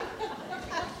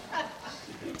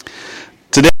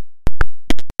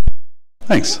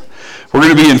Thanks. We're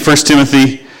going to be in 1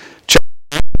 Timothy chapter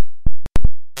 1,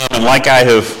 and like I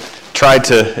have tried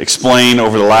to explain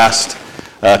over the last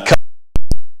couple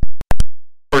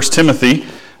 1 Timothy,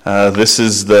 this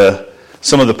is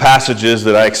some of the passages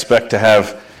that I expect to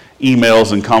have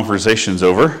emails and conversations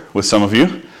over with some of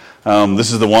you.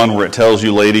 This is the one where it tells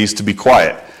you ladies to be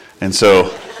quiet. And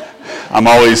so I'm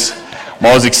always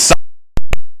excited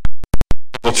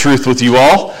about the truth with you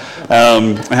all.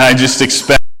 And I just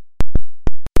expect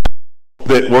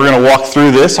that we're going to walk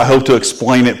through this. I hope to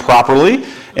explain it properly.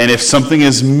 And if something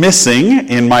is missing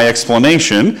in my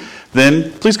explanation,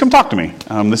 then please come talk to me.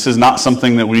 This is not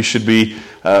something that we should be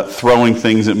throwing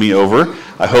things at me over.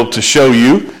 I hope to show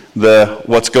you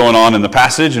what's going on in the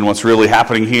passage and what's really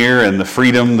happening here and the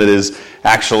freedom that is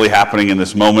actually happening in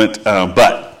this moment.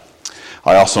 But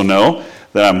I also know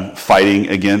that I'm fighting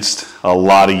against a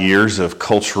lot of years of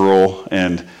cultural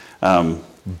and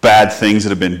bad things that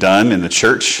have been done in the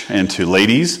church and to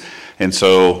ladies. And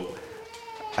so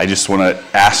I just want to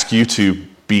ask you to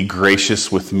be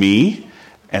gracious with me,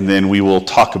 and then we will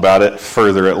talk about it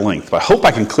further at length. But I hope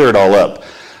I can clear it all up,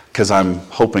 because I'm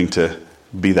hoping to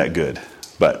be that good.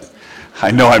 But I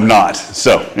know I'm not.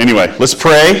 So anyway, let's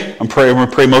pray. I'm going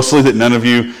to pray mostly that none of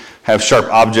you have sharp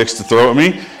objects to throw at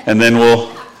me, and then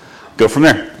we'll go from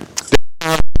there.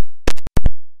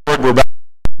 Lord, we're about to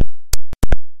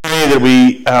pray that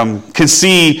we can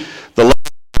see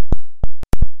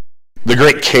the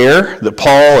great care that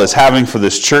Paul is having for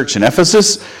this church in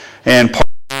Ephesus, and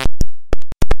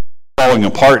falling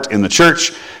apart in the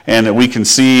church, and that we can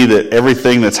see that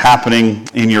everything that's happening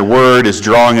in your word is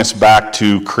drawing us back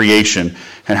to creation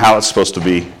and how it's supposed to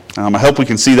be. I hope we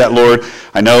can see that, Lord.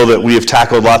 I know that we have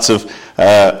tackled lots of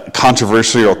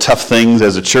controversial or tough things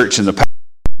as a church in the past.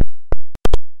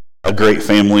 A great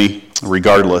family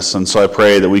regardless, and so I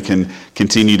pray that we can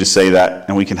continue to say that,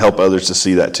 and we can help others to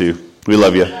see that too. We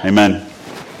love you. Amen.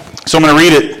 So I'm going to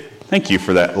read it. Thank you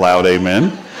for that loud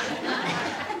amen.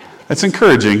 That's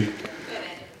encouraging.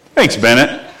 Thanks,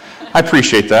 Bennett. I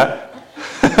appreciate that.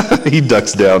 He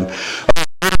ducks down.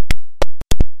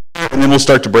 And then we'll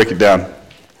start to break it down.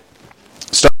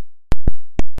 Start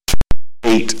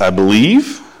 8, I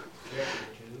believe.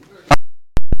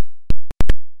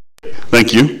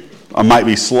 Thank you. I might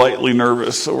be slightly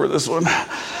nervous over this one.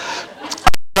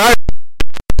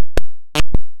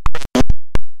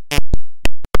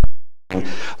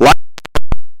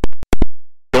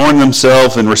 Adorn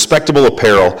themselves in respectable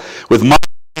apparel with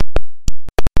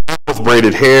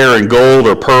braided hair and gold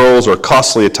or pearls or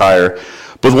costly attire,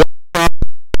 but what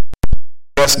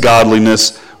best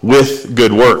godliness with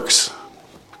good works.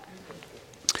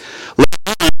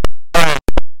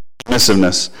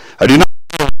 Submissiveness. I do not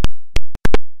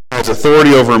have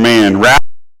authority over a man, rather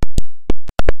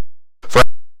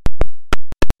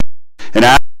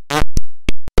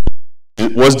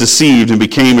and was deceived and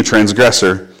became a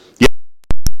transgressor.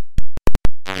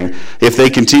 If they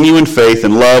continue in faith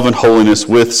and love and holiness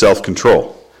with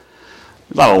self-control.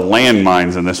 There's a lot of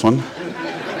landmines in this one.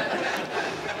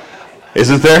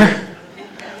 Isn't there?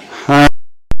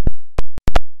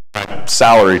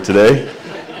 Salary today.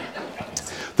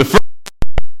 The first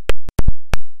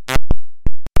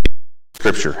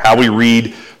Scripture, how we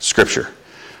read Scripture.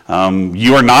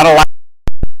 You are not allowed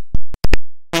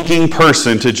a thinking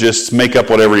person to just make up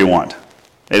whatever you want.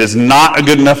 It is not a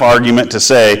good enough argument to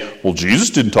say, well, Jesus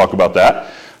didn't talk about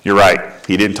that. You're right.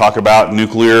 He didn't talk about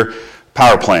nuclear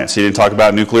power plants. He didn't talk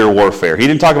about nuclear warfare. He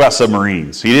didn't talk about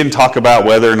submarines. He didn't talk about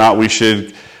whether or not we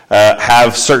should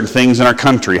have certain things in our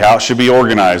country, how it should be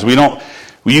organized.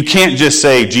 You can't just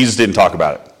say Jesus didn't talk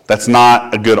about it. That's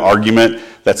not a good argument.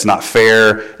 That's not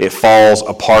fair. It falls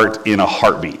apart in a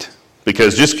heartbeat.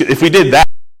 Because if we did that,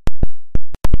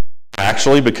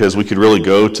 actually, because we could really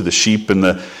go to the sheep and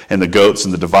the goats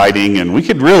and the dividing, and we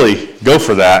could really go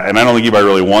for that, and I don't think anybody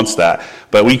really wants that.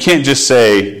 But we can't just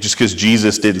say, just because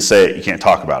Jesus didn't say it, you can't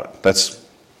talk about it.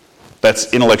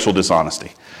 That's intellectual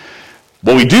dishonesty.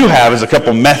 What we do have is a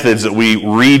couple methods that we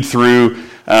read through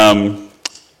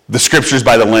the Scriptures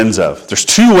by the lens of. There's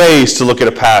two ways to look at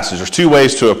a passage. There's two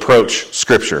ways to approach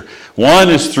Scripture. One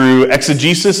is through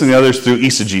exegesis, and the other is through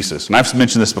eisegesis. And I've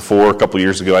mentioned this before a couple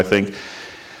years ago, I think.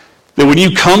 That when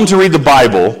you come to read the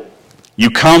Bible,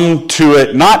 you come to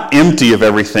it not empty of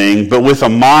everything, but with a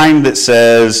mind that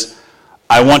says,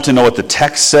 I want to know what the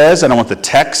text says, and I want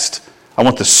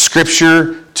the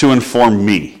Scripture to inform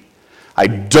me. I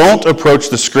don't approach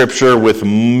the Scripture with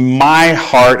my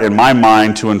heart and my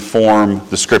mind to inform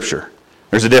the Scripture.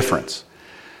 There's a difference.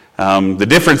 The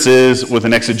difference is, with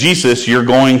an exegesis, you're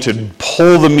going to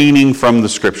pull the meaning from the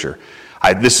Scripture.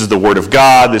 This is the Word of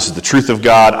God. This is the truth of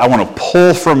God. I want to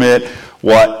pull from it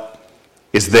what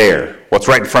is there, what's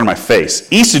right in front of my face.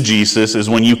 Eisegesis is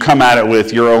when you come at it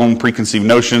with your own preconceived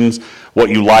notions, what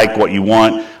you like, what you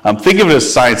want. Think of it as a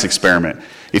science experiment.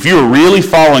 If you were really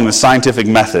following the scientific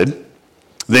method,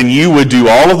 then you would do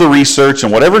all of the research,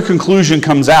 and whatever conclusion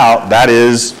comes out, that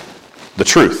is the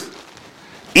truth.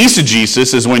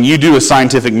 Eisegesis is when you do a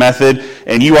scientific method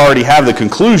and you already have the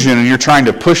conclusion and you're trying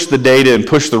to push the data and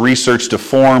push the research to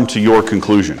form to your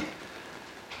conclusion.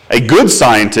 A good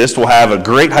scientist will have a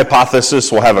great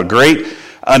hypothesis, will have a great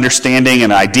understanding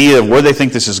and idea of where they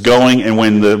think this is going, and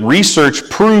when the research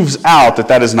proves out that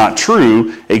that is not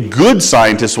true, a good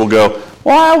scientist will go,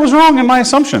 well, I was wrong in my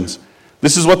assumptions.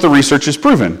 This is what the research has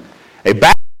proven. A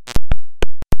bad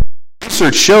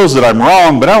research shows that I'm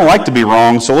wrong, but I don't like to be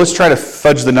wrong, so let's try to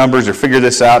fudge the numbers or figure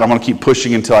this out. I'm going to keep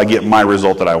pushing until I get my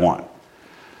result that I want.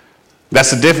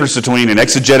 That's the difference between an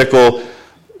exegetical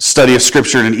study of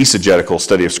Scripture and an eisegetical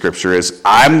study of Scripture. Is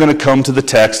I'm going to come to the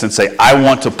text and say, I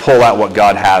want to pull out what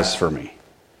God has for me.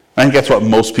 I think that's what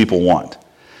most people want.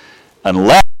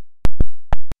 Unless,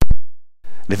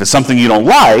 if it's something you don't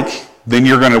like, then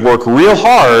you're going to work real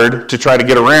hard to try to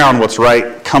get around what's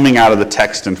right coming out of the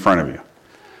text in front of you.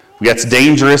 That's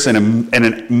dangerous in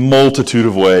a multitude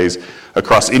of ways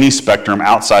across any spectrum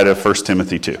outside of 1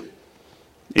 Timothy 2.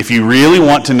 If you really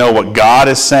want to know what God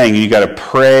is saying, you got to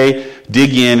pray,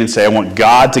 dig in, and say, I want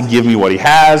God to give me what he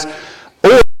has,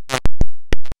 or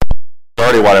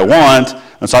already what I want,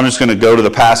 and so I'm just going to go to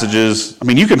the passages. I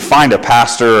mean, you can find a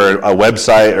pastor or a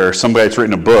website or somebody that's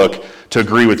written a book to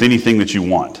agree with anything that you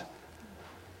want.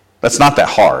 That's not that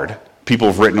hard. People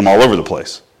have written them all over the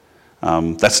place.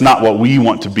 That's not what we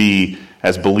want to be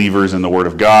as believers in the Word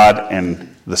of God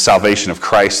and the salvation of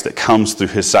Christ that comes through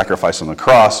his sacrifice on the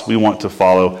cross. We want to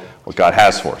follow what God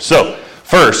has for us. So,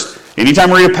 first, anytime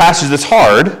we read a passage that's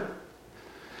hard,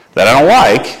 that I don't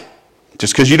like,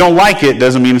 just because you don't like it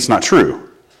doesn't mean it's not true.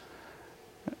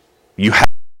 You have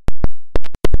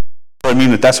to mean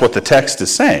that that's what the text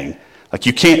is saying. Like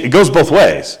you can't, it goes both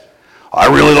ways. I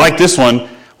really like this one.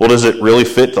 Well, does it really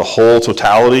fit the whole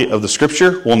totality of the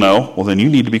Scripture? Well, no. Well, then you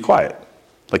need to be quiet.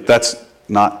 Like that's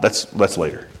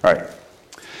later. All right.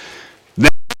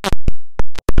 Then,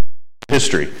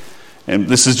 history. And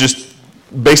this is just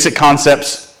basic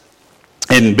concepts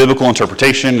in biblical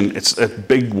interpretation. It's a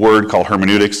big word called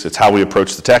hermeneutics. It's how we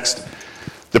approach the text.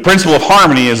 The principle of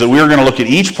harmony is that we are going to look at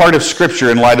each part of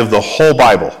Scripture in light of the whole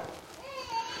Bible,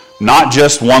 not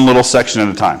just one little section at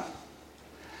a time.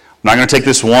 I'm not going to take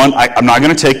this one. I'm not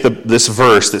going to take this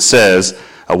verse that says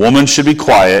a woman should be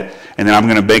quiet, and then I'm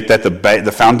going to make that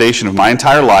the foundation of my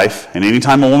entire life. And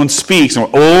anytime a woman speaks,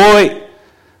 oh wait,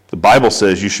 the Bible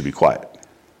says you should be quiet.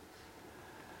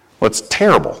 Well, it's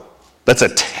terrible. That's a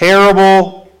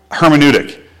terrible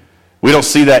hermeneutic. We don't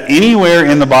see that anywhere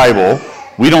in the Bible.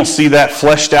 We don't see that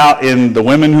fleshed out in the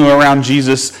women who are around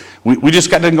Jesus. We just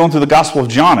got done going through the Gospel of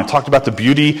John and talked about the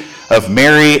beauty of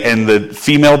Mary and the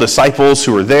female disciples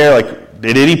who were there. Like,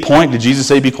 at any point did Jesus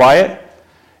say be quiet?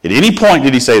 At any point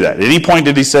did he say that? At any point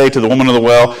did he say to the woman of the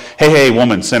well, hey,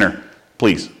 woman, sinner,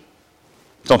 please,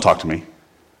 don't talk to me.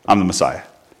 I'm the Messiah.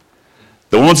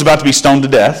 The woman's about to be stoned to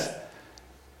death.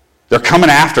 They're coming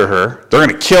after her. They're going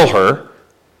to kill her.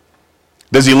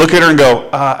 Does he look at her and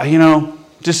go,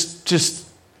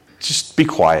 just be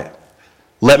quiet.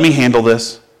 Let me handle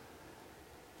this?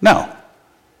 No.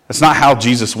 That's not how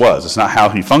Jesus was. It's not how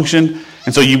he functioned.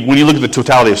 And so when you look at the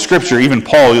totality of Scripture, even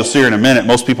Paul, you'll see here in a minute,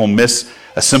 most people miss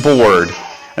a simple word,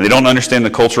 and they don't understand the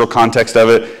cultural context of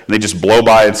it, and they just blow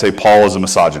by and say Paul is a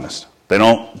misogynist.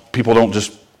 People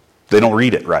don't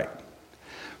read it right.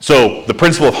 So the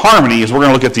principle of harmony is we're going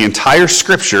to look at the entire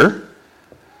Scripture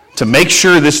to make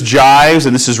sure this jives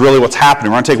and this is really what's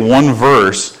happening. We're going to take one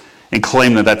verse and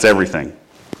claim that that's everything.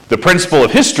 The principle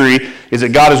of history is that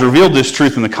God has revealed this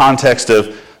truth in the context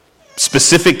of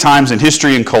specific times in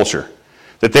history and culture.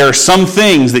 That there are some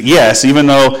things that, yes, even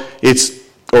though it's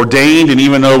ordained and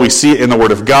even though we see it in the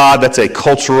Word of God, that's a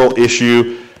cultural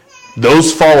issue.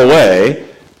 Those fall away,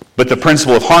 but the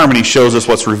principle of harmony shows us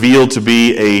what's revealed to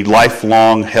be a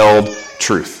lifelong held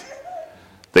truth.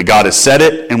 That God has said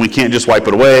it, and we can't just wipe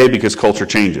it away because culture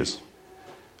changes.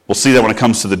 We'll see that when it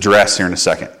comes to the dress here in a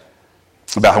second,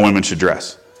 about how women should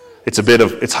dress.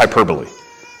 It's hyperbole.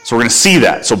 So we're going to see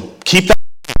that. So keep that.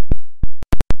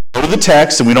 Go to the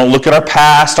text, and we don't look at our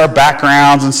past, our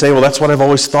backgrounds, and say, well, that's what I've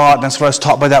always thought, and that's what I was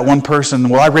taught by that one person.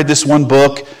 Well, I read this one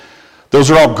book.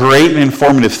 Those are all great and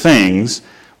informative things,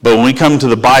 but when we come to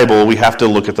the Bible, we have to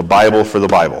look at the Bible for the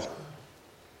Bible.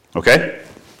 Okay?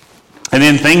 And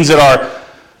then things that are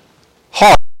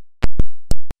hard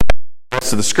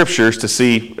to the Scriptures to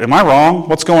see, am I wrong?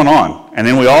 What's going on? And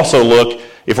then we also look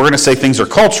if we're going to say things are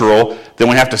cultural, then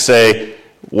we have to say,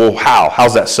 well, how?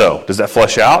 How's that so? Does that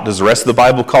flesh out? Does the rest of the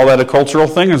Bible call that a cultural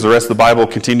thing? Or does the rest of the Bible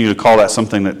continue to call that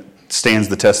something that stands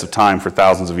the test of time for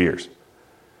thousands of years?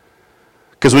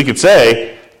 Because we could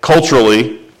say,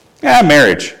 culturally,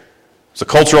 marriage. It's a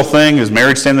cultural thing. Does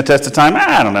marriage stand the test of time?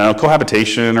 I don't know.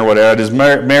 Cohabitation or whatever. Does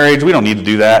marriage? We don't need to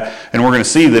do that. And we're going to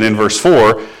see that in verse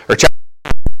 4, or chapter,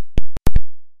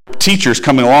 teachers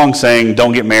coming along saying,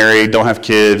 don't get married, don't have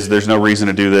kids, there's no reason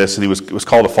to do this. And it was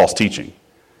called a false teaching.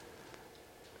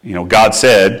 God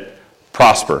said,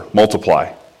 prosper,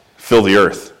 multiply, fill the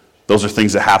earth. Those are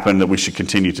things that happen that we should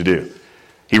continue to do.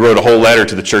 He wrote a whole letter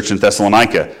to the church in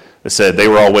Thessalonica that said they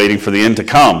were all waiting for the end to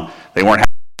come. They weren't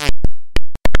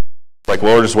like,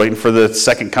 Lord, just waiting for the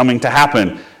second coming to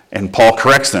happen. And Paul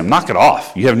corrects them. Knock it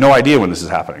off. You have no idea when this is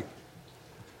happening.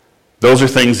 Those are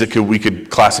things that we could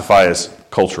classify as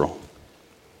cultural.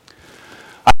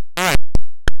 I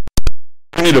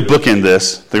need to bookend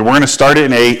this. We're going to start it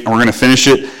in 8, and we're going to finish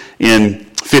it in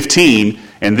 15.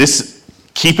 And this,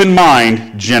 keep in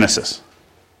mind, Genesis.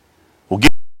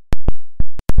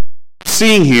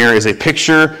 Seeing here is a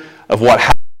picture of what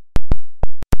happened.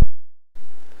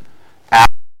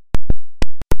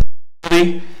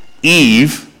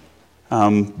 Eve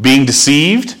being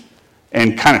deceived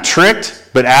and kind of tricked,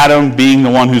 but Adam being the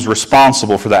one who's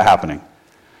responsible for that happening.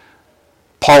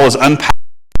 Paul is unpacking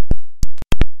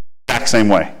the exact same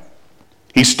way.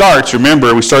 He starts,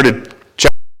 remember, we started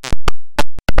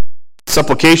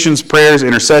supplications, prayers,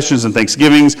 intercessions, and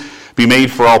thanksgivings be made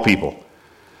for all people.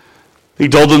 He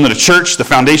told them that the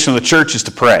foundation of the church is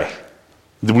to pray.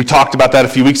 We talked about that a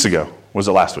few weeks ago. Was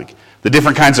it last week? The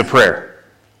different kinds of prayer.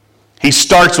 He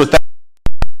starts with that.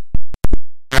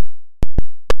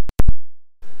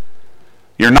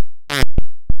 You're not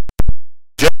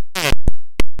just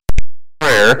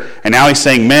prayer, and now he's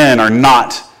saying men are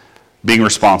not being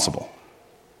responsible.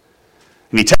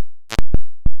 And he tells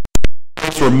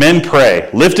where men pray,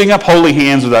 lifting up holy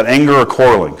hands without anger or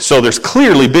quarreling. So there's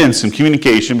clearly been some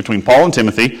communication between Paul and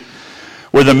Timothy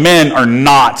where the men are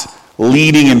not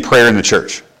leading in prayer in the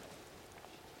church.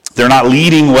 They're not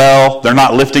leading well. They're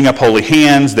not lifting up holy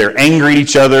hands. They're angry at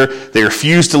each other. They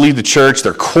refuse to lead the church.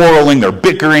 They're quarreling. They're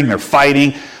bickering. They're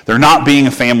fighting. They're not being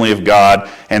a family of God.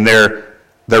 And they're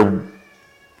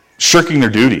shirking their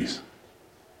duties.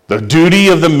 The duty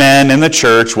of the men in the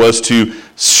church was to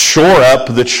shore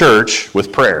up the church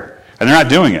with prayer. And they're not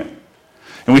doing it.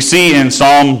 And we see in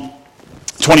Psalm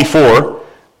 24,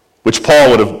 which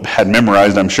Paul would have had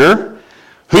memorized, I'm sure,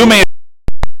 who may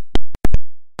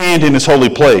in his holy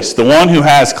place, the one who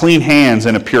has clean hands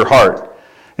and a pure heart.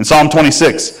 In Psalm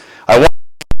 26, I walk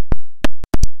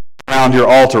around your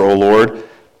altar, O Lord,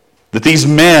 that these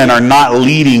men are not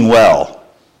leading well.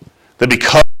 That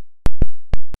because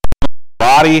of the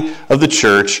body of the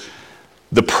church,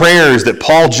 the prayers that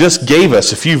Paul just gave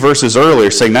us a few verses earlier,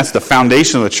 saying that's the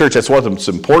foundation of the church, that's what's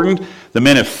important, the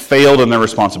men have failed in their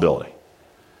responsibility.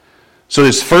 So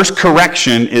this first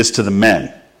correction is to the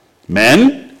men.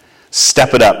 Men,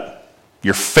 step it up.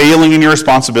 You're failing in your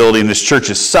responsibility, and this church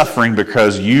is suffering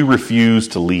because you refuse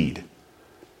to lead.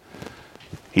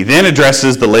 He then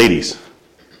addresses the ladies.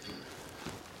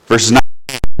 Verses 9.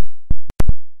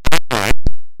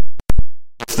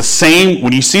 It's the same,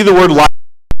 when you see the word life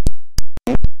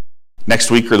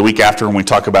next week or the week after when we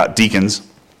talk about deacons,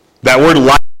 that word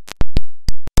life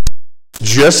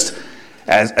just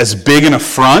as big an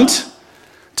affront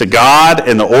to God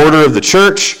and the order of the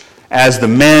church as the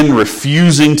men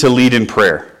refusing to lead in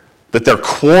prayer. That they're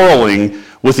quarreling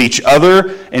with each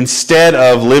other instead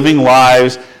of living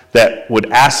lives that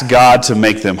would ask God to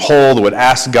make them whole, that would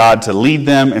ask God to lead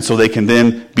them, and so they can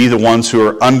then be the ones who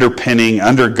are undergirding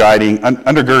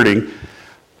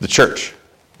the church,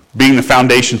 being the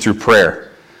foundation through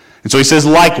prayer. And so he says,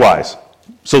 likewise.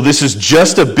 So this is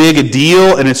just a big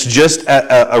deal, and it's just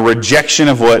a rejection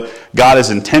of what God has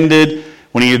intended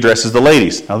when he addresses the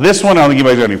ladies. Now this one I don't think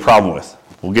anybody's got any problem with.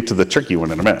 We'll get to the tricky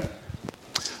one in a minute.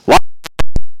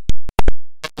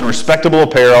 Respectable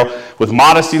apparel, with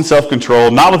modesty and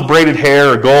self-control, not with braided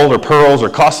hair or gold or pearls or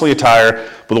costly attire,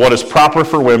 but what is proper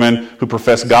for women who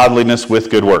profess godliness with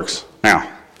good works. Now,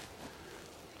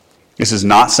 this is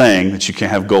not saying that you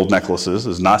can't have gold necklaces.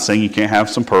 This is not saying you can't have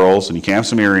some pearls and you can't have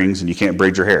some earrings and you can't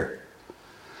braid your hair.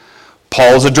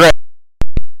 Paul's address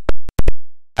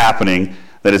happening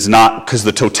that it's not because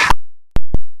the totality.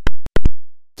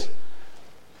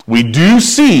 We do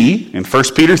see in 1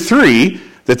 Peter 3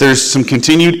 that there's some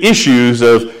continued issues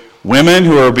of women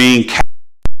who are being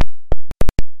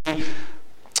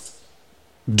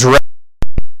dressed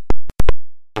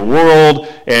in the world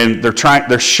and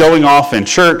they're showing off in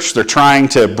church. They're trying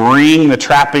to bring the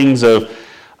trappings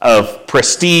of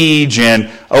prestige and,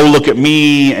 oh, look at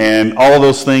me, and all of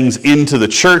those things into the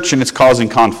church, and it's causing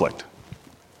conflict.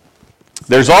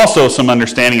 There's also some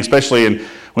understanding, especially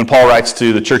when Paul writes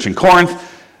to the church in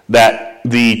Corinth, that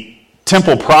the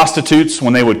temple prostitutes,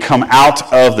 when they would come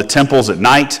out of the temples at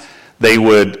night, they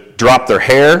would drop their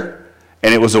hair,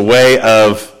 and it was a way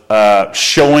of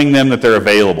showing them that they're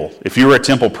available. If you were a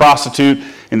temple prostitute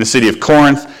in the city of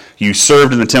Corinth, you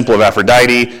served in the temple of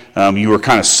Aphrodite, you were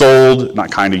kind of sold,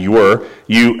 not kind of, you were.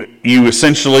 You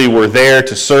essentially were there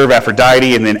to serve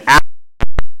Aphrodite, and then after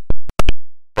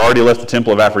you already left the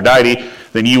temple of Aphrodite,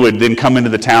 then you would then come into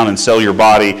the town and sell your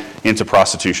body into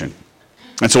prostitution.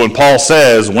 And so when Paul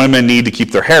says women need to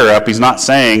keep their hair up, he's not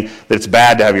saying that it's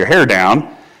bad to have your hair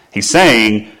down. He's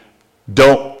saying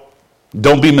don't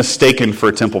be mistaken for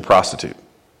a temple prostitute.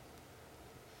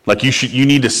 Like you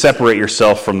need to separate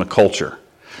yourself from the culture.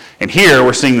 And here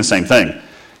we're seeing the same thing.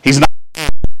 He's not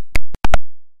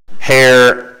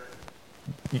hair.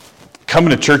 Coming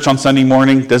to church on Sunday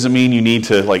morning doesn't mean you need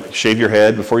to shave your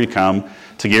head before you come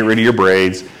to get rid of your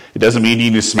braids. It doesn't mean you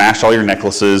need to smash all your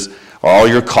necklaces or all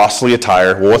your costly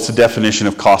attire. Well, what's the definition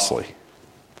of costly?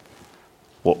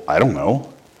 Well, I don't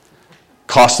know.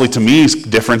 Costly to me is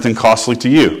different than costly to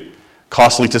you.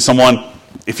 Costly to someone,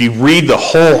 if you read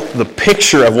the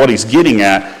picture of what he's getting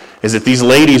at, is that these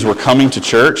ladies were coming to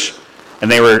church and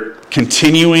they were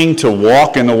continuing to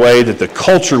walk in the way that the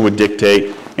culture would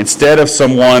dictate instead of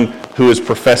someone who is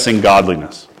professing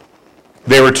godliness.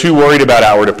 They were too worried about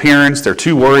outward appearance. They're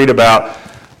too worried about,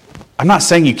 I'm not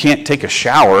saying you can't take a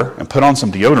shower and put on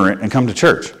some deodorant and come to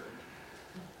church.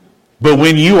 But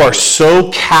when you are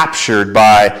so captured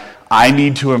by, I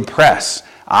need to impress,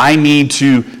 I need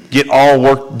to get all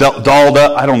work dolled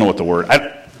up, I don't know what the word,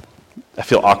 I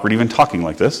feel awkward even talking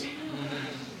like this.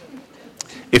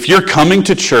 If you're coming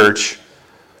to church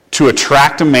to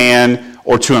attract a man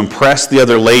or to impress the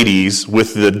other ladies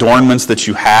with the adornments that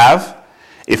you have,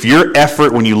 if your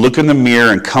effort when you look in the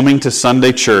mirror and coming to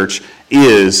Sunday church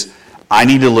is, I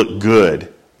need to look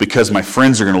good because my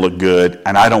friends are going to look good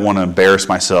and I don't want to embarrass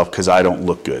myself because I don't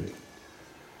look good.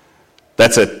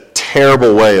 That's a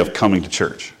terrible way of coming to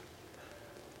church.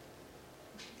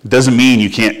 It doesn't mean you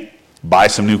can't buy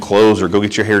some new clothes or go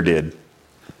get your hair did.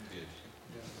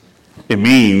 It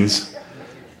means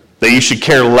that you should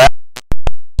care less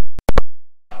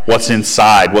what's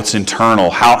inside, what's internal,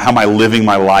 how am I living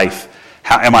my life?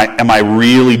 How am I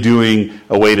really doing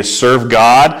a way to serve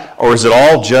God, or is it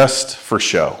all just for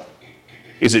show?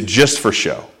 Is it just for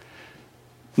show?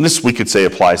 And this, we could say,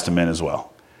 applies to men as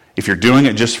well. If you're doing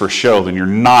it just for show, then you're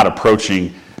not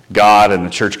approaching God and the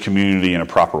church community in a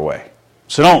proper way.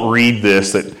 So don't read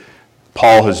this that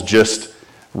Paul has just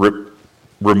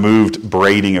removed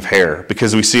braiding of hair.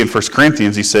 Because we see in 1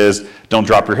 Corinthians, he says, don't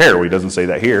drop your hair. Well, he doesn't say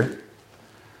that here.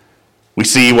 We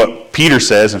see what Peter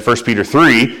says in 1 Peter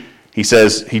 3. He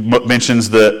says, he mentions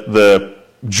the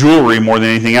jewelry more than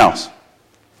anything else.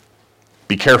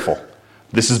 Be careful.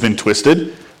 This has been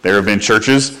twisted. There have been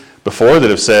churches before that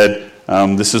have said,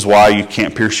 this is why you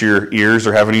can't pierce your ears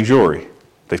or have any jewelry.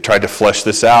 They've tried to flesh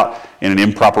this out in an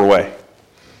improper way.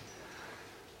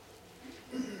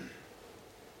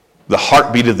 The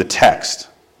heartbeat of the text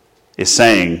is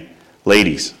saying,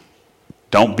 ladies,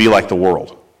 don't be like the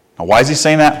world. Now, why is he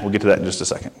saying that? We'll get to that in just a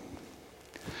second.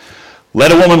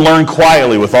 Let a woman learn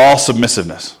quietly with all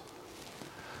submissiveness.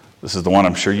 This is the one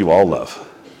I'm sure you all love.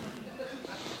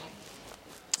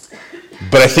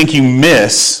 But I think you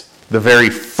miss the very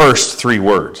first 3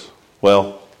 words.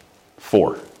 Well,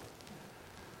 4.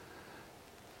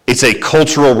 It's a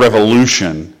cultural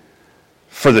revolution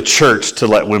for the church to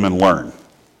let women learn.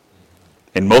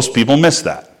 And most people miss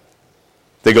that.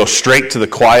 They go straight to the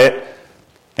quiet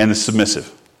and the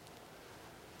submissive.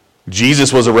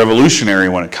 Jesus was a revolutionary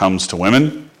when it comes to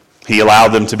women. He allowed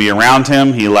them to be around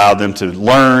him. He allowed them to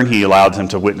learn. He allowed them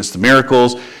to witness the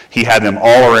miracles. He had them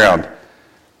all around.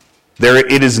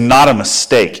 It is not a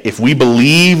mistake. If we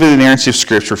believe in the inerrancy of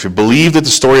Scripture, if we believe that the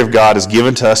story of God is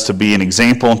given to us to be an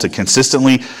example and to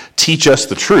consistently teach us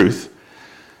the truth,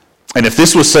 and if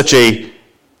this was such a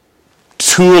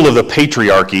tool of the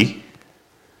patriarchy,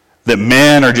 that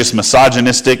men are just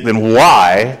misogynistic, then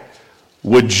why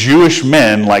would Jewish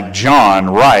men like John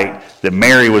write that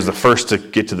Mary was the first to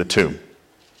get to the tomb?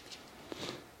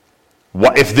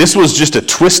 If this was just a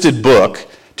twisted book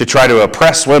to try to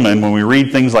oppress women when we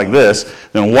read things like this,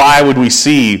 then why would we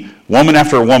see woman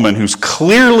after woman who's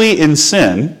clearly in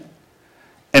sin,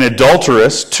 an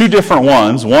adulteress, 2 different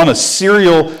ones, one a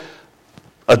serial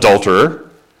adulterer,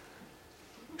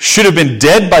 should have been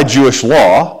dead by Jewish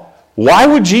law. Why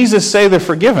would Jesus say they're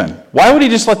forgiven? Why would he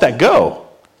just let that go?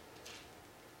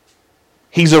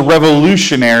 He's a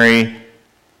revolutionary,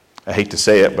 I hate to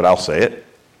say it, but I'll say it.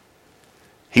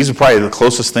 He's probably the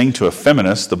closest thing to a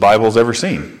feminist the Bible's ever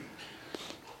seen.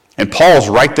 And Paul's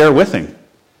right there with him.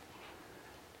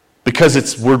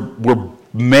 Because we're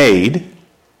made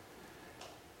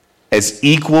as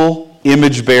equal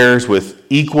image bearers with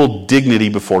equal dignity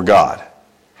before God.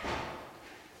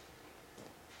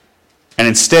 And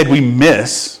instead we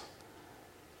miss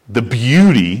the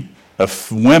beauty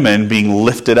of women being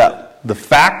lifted up. The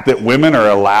fact that women are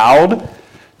allowed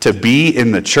to be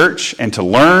in the church and to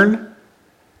learn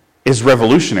is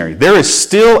revolutionary. There is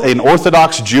still an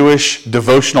Orthodox Jewish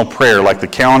devotional prayer, like the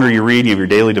calendar you read, you have your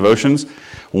daily devotions.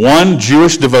 One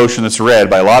Jewish devotion that's read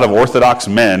by a lot of Orthodox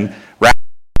men.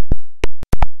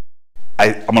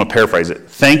 I'm going to paraphrase it.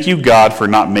 Thank you, God, for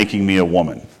not making me a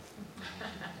woman.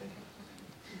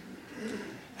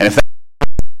 And if that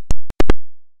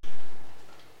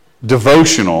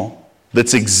devotional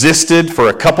that's existed for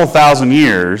a couple thousand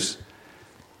years,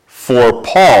 for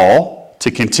Paul to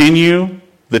continue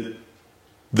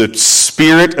the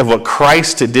spirit of what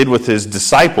Christ did with his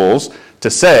disciples to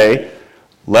say,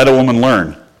 let a woman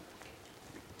learn.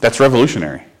 That's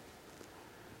revolutionary.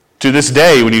 To this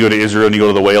day, when you go to Israel and you go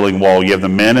to the Wailing Wall, you have the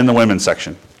men and the women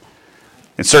section.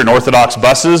 In certain Orthodox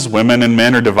buses, women and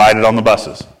men are divided on the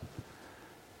buses.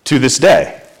 To this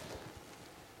day.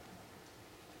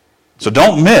 So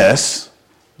don't miss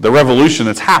the revolution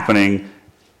that's happening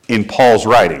in Paul's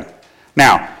writing.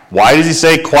 Now, why does he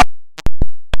say quiet?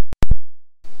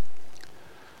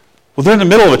 Well, they're in the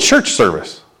middle of a church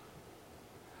service.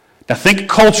 Now think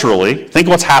culturally, think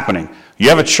what's happening. You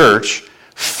have a church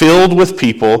filled with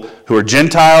people who are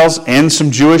Gentiles and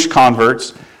some Jewish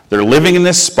converts. They're living in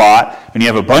this spot, and you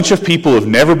have a bunch of people who have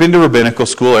never been to rabbinical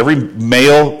school. Every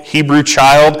male Hebrew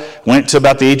child went to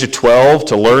about the age of 12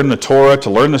 to learn the Torah, to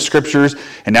learn the scriptures,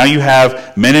 and now you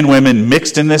have men and women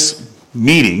mixed in this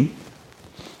meeting,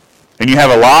 and you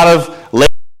have a lot of ladies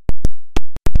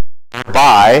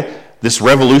by this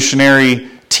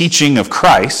revolutionary teaching of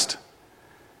Christ,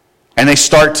 and they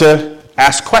start to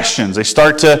ask questions. They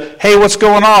start to, hey, what's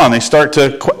going on? They start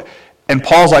to, and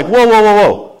Paul's like, whoa, whoa, whoa,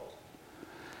 whoa.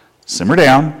 Simmer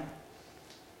down.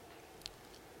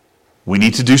 We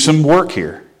need to do some work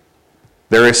here.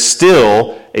 There is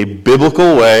still a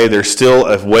biblical way, there's still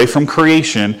a way from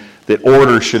creation that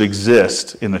order should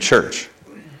exist in the church.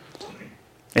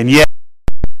 And yet,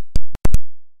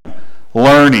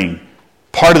 learning,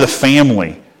 part of the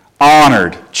family,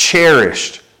 honored,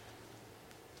 cherished.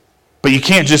 But you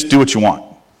can't just do what you want.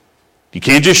 You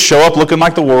can't just show up looking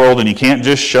like the world, and you can't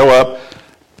just show up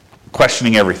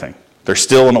questioning everything. There's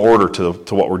still an order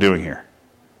to what we're doing here.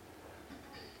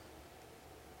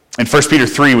 In 1 Peter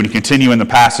 3, when you continue in the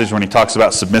passage, when he talks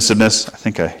about submissiveness, I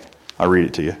think I'll read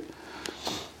it to you.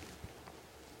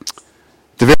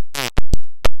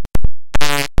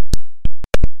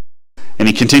 And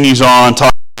he continues on,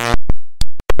 talking about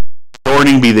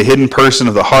adorning be the hidden person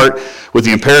of the heart with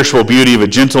the imperishable beauty of a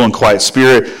gentle and quiet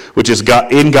spirit, which is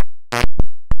in God.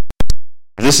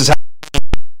 This is how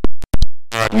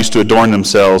used to adorn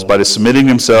themselves by submitting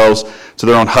themselves to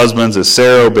their own husbands, as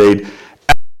Sarah obeyed.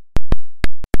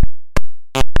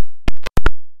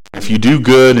 If you do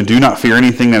good and do not fear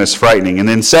anything that is frightening, and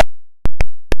then Sarah,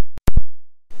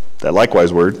 that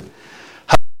likewise word,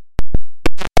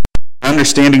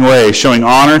 understanding way, showing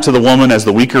honor to the woman as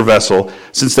the weaker vessel,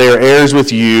 since they are heirs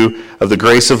with you of the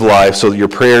grace of life, so that your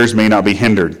prayers may not be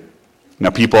hindered. Now,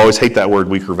 people always hate that word,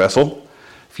 weaker vessel.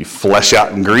 If you flesh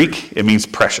out in Greek, it means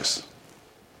precious.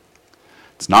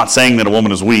 It's not saying that a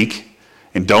woman is weak,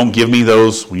 and don't give me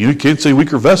those, well, you can't say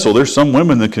weaker vessel. There's some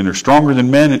women that are stronger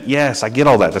than men. And yes, I get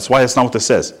all that. That's why that's not what this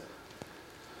says.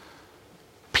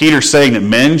 Peter's saying that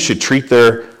men should treat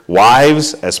their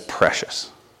wives as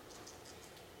precious.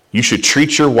 You should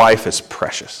treat your wife as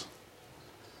precious.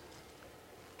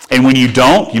 And when you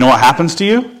don't, you know what happens to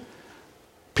you?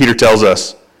 Peter tells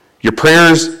us, your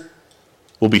prayers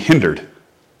will be hindered.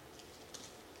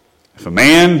 If a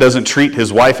man doesn't treat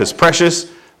his wife as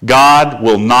precious, God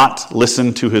will not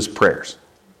listen to his prayers.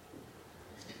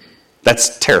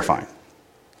 That's terrifying.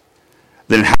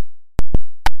 Then how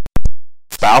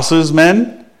spouses,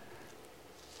 men,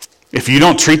 if you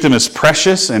don't treat them as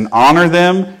precious and honor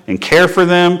them and care for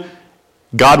them,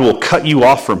 God will cut you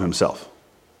off from himself.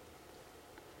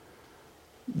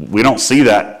 We don't see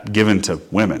that given to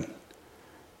women.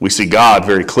 We see God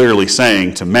very clearly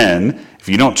saying to men, if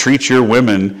you don't treat your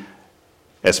women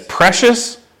as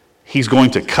precious, he's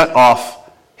going to cut off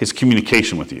his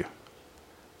communication with you.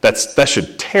 That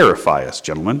should terrify us,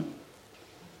 gentlemen.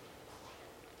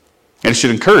 And it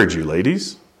should encourage you,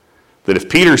 ladies, that if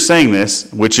Peter's saying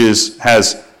this, which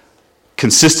has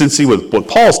consistency with what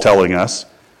Paul's telling us,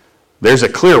 there's a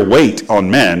clear weight on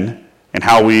men and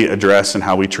how we address and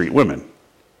how we treat women.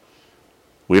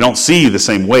 We don't see the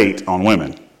same weight on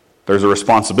women. There's a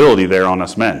responsibility there on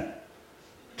us men.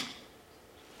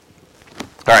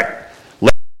 All right.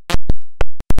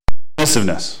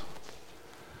 Submissiveness.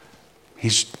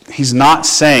 He's not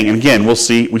saying, and again, we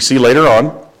see later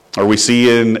on, or we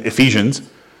see in Ephesians,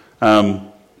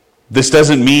 this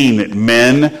doesn't mean that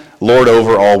men lord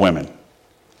over all women.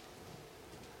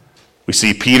 We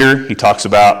see Peter, he talks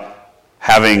about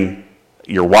having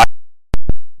your wife,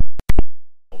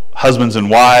 husbands and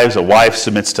wives, a wife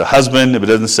submits to husband, but it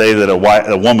doesn't say that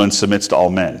a woman submits to all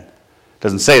men. It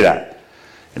doesn't say that.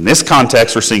 In this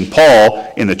context, we're seeing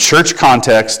Paul in the church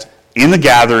context, in the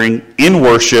gathering, in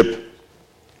worship.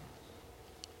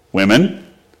 Women,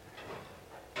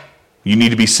 you need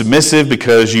to be submissive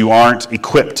because you aren't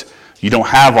equipped. You don't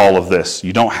have all of this.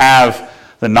 You don't have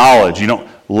the knowledge. You don't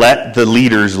let the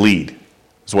leaders lead,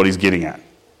 is what he's getting at.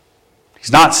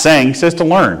 He's not saying, he says to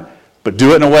learn, but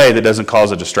do it in a way that doesn't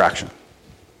cause a distraction.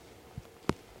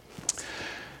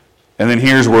 And then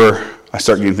here's where I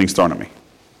start getting things thrown at me.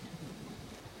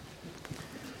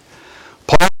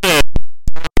 Paul says,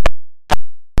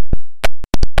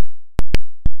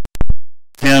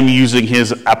 him using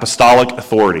his apostolic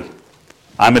authority.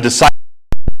 I'm a disciple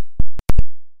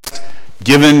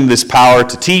given this power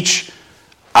to teach.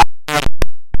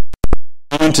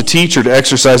 I'm to teach or to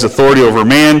exercise authority over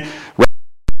man.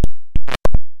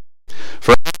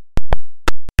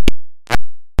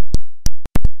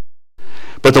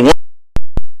 But the one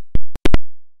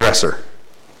aggressor.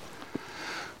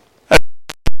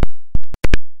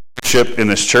 In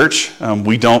this church,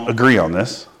 we don't agree on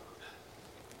this.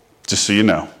 Just so you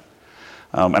know.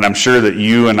 And I'm sure that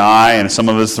you and I and some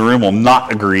of us in the room will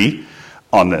not agree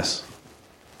on this.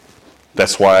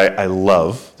 That's why I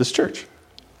love this church.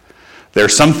 There are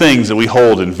some things that we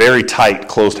hold in very tight,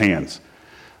 closed hands.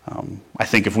 I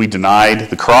think if we denied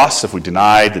the cross, if we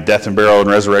denied the death and burial and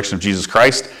resurrection of Jesus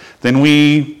Christ, then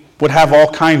we would have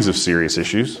all kinds of serious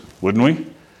issues, wouldn't we?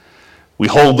 We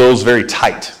hold those very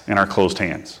tight in our closed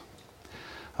hands.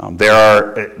 There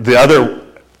are the other,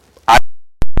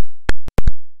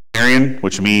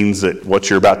 which means that what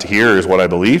you're about to hear is what I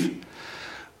believe,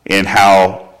 and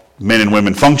how men and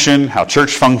women function, how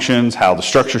church functions, how the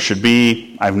structure should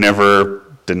be. I've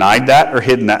never denied that or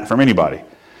hidden that from anybody.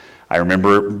 I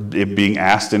remember it being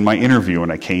asked in my interview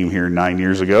when I came here 9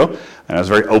 years ago, and I was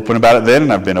very open about it then,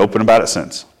 and I've been open about it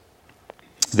since.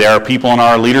 There are people in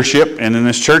our leadership and in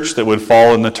this church that would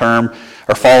fall in the term,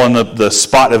 or fall in the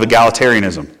spot of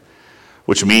egalitarianism,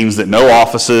 which means that no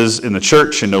offices in the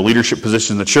church and no leadership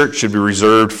position in the church should be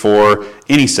reserved for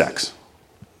any sex,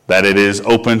 that it is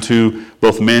open to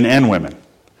both men and women.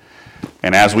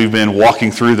 And as we've been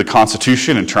walking through the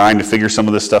Constitution and trying to figure some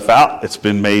of this stuff out, it's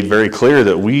been made very clear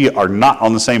that we are not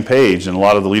on the same page in a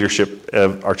lot of the leadership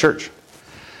of our church.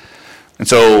 And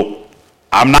so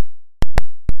I'm not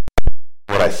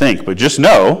what I think, but just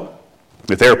know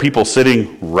that there are people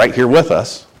sitting right here with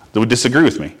us that would disagree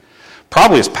with me,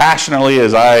 probably as passionately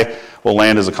as I will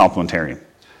land as a complementarian.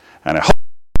 And I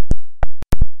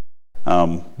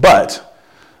hope, but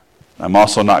I'm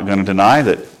also not going to deny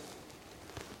that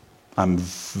I'm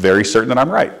very certain that I'm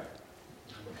right.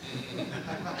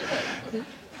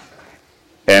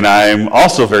 And I'm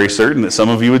also very certain that some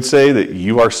of you would say that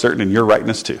you are certain in your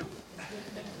rightness too.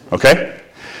 Okay?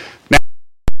 Now,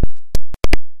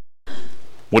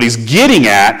 what he's getting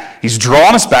at, he's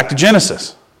drawing us back to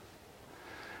Genesis.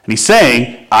 And he's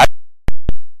saying, I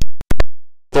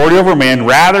authority over man,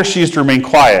 rather she is to remain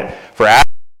quiet. For Adam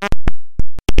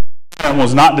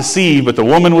was not deceived, but the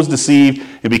woman was deceived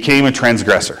and became a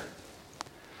transgressor.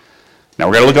 Now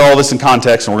we're going to look at all this in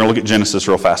context, and we're going to look at Genesis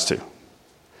real fast too.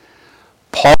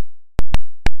 Paul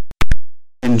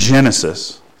in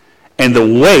Genesis, and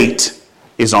the weight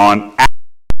is on Adam.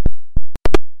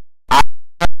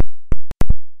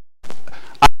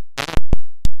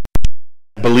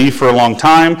 I believe for a long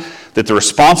time that the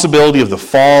responsibility of the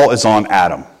fall is on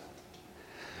Adam.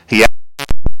 He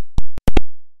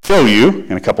show you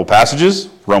in a couple passages,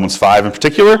 Romans 5 in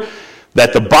particular,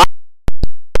 that the Bible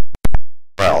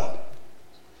well.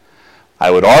 I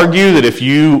would argue that if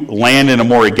you land in a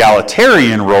more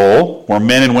egalitarian role, where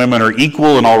men and women are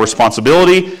equal in all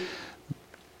responsibility,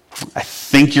 I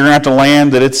think you're going to have to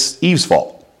land that it's Eve's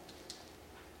fault.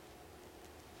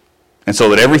 And so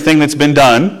that everything that's been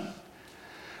done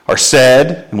are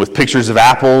said, and with pictures of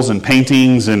apples and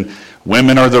paintings, and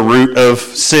women are the root of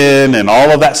sin, and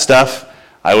all of that stuff,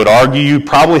 I would argue you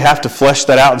probably have to flesh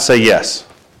that out and say, yes,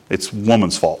 it's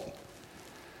woman's fault.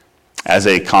 As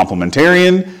a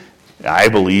complementarian, I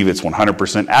believe it's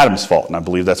 100% Adam's fault, and I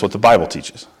believe that's what the Bible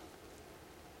teaches.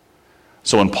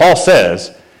 So when Paul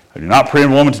says, I do not permit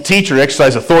a woman to teach or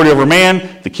exercise authority over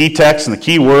man, the key text and the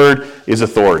key word is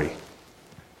authority.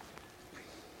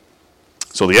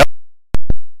 So the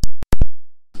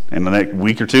in the next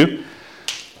week or two,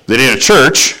 that in a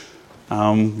church,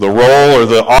 the role or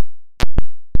the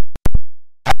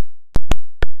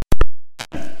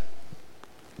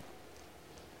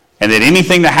and that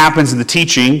anything that happens in the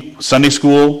teaching, Sunday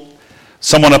school,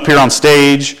 someone up here on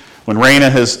stage, when Raina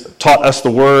has taught us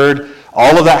the word,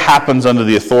 all of that happens under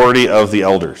the authority of the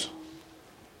elders.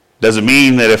 Doesn't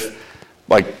mean that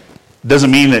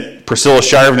Priscilla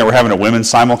Shire, that we're having a women's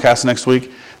simulcast next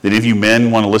week, that if you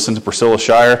men want to listen to Priscilla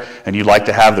Shire and you'd like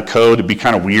to have the code, it'd be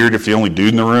kind of weird if you're the only dude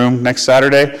in the room next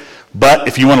Saturday. But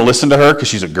if you want to listen to her because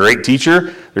she's a great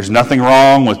teacher, there's nothing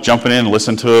wrong with jumping in and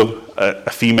listening to a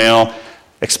female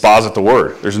exposit the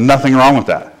word. There's nothing wrong with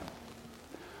that.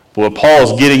 But what Paul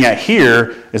is getting at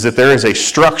here is that there is a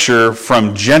structure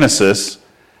from Genesis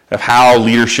of how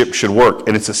leadership should work.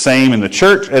 And it's the same in the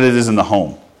church as it is in the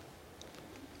home.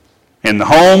 In the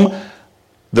home,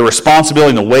 the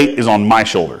responsibility and the weight is on my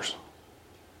shoulders.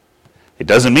 It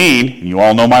doesn't mean, and you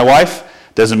all know my wife,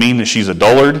 doesn't mean that she's a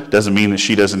dullard, doesn't mean that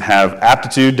she doesn't have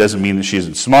aptitude, doesn't mean that she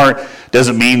isn't smart,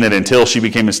 doesn't mean that until she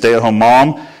became a stay-at-home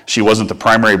mom, she wasn't the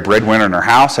primary breadwinner in her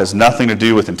house, has nothing to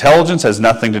do with intelligence, has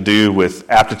nothing to do with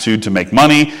aptitude to make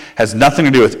money, has nothing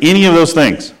to do with any of those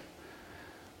things.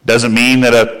 Doesn't mean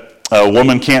that a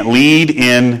woman can't lead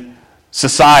in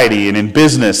society and in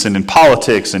business and in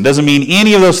politics, and doesn't mean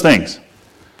any of those things.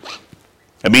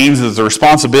 It means that the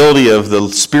responsibility of the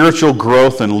spiritual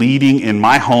growth and leading in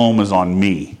my home is on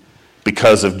me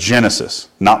because of Genesis,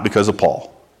 not because of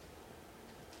Paul.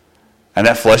 And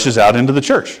that fleshes out into the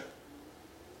church.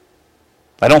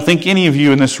 I don't think any of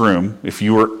you in this room, if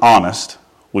you were honest,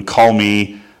 would call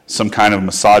me some kind of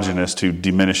misogynist who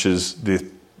diminishes the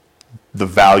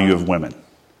value of women.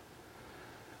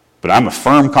 But I'm a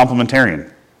firm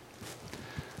complementarian.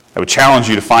 I would challenge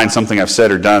you to find something I've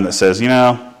said or done that says,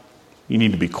 you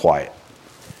need to be quiet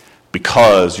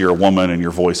because you're a woman and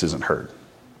your voice isn't heard.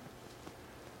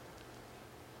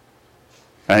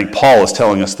 I think Paul is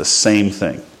telling us the same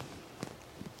thing.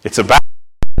 It's about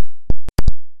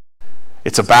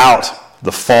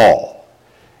the fall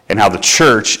and how the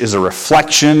church is a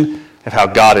reflection of how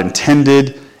God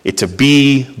intended it to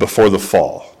be before the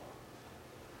fall.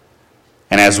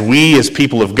 And as we, as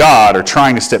people of God, are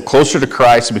trying to step closer to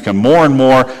Christ and become more and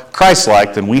more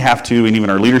Christ-like, then we have to, and even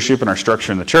our leadership and our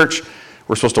structure in the church,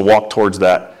 we're supposed to walk towards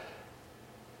that,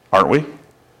 aren't we?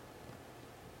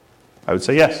 I would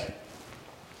say yes.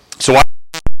 So why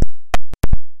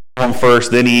Adam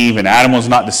first, then Eve, and Adam was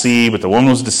not deceived, but the woman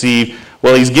was deceived?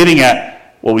 Well, he's getting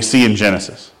at what we see in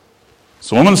Genesis.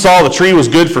 So the woman saw the tree was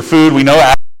good for food. We know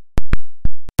Adam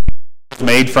was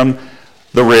made from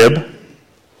the rib.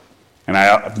 And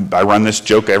I run this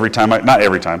joke every time, not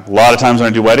every time, a lot of times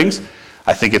when I do weddings.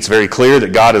 I think it's very clear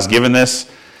that God has given this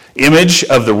image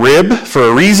of the rib for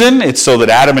a reason. It's so that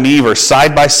Adam and Eve are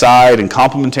side by side in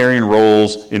complementarian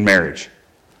roles in marriage.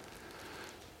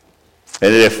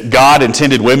 And if God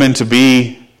intended women to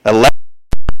be elect,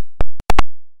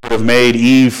 he would have made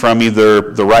Eve from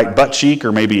either the right butt cheek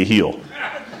or maybe a heel.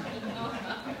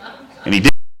 And he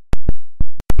did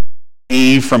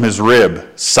Eve from his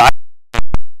rib, side.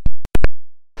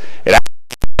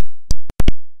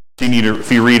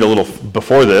 If you read a little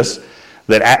before this,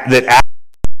 that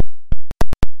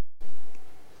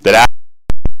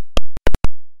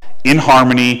in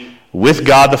harmony with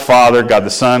God the Father, God the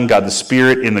Son, God the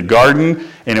Spirit in the garden,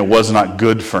 and it was not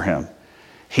good for him.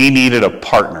 He needed a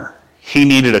partner. He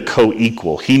needed a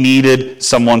co-equal. He needed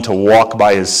someone to walk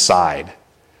by his side.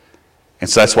 And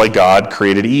so that's why God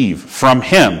created Eve from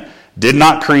him. Did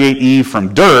not create Eve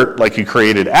from dirt like he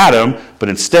created Adam, but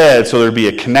instead, so there'd be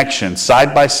a connection,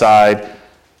 side by side,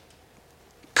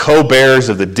 co-bearers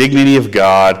of the dignity of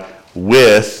God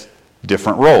with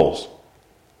different roles.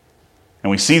 And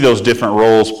we see those different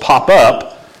roles pop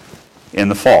up in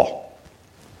the fall.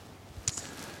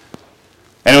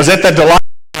 And it was at that delight.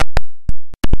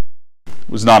 It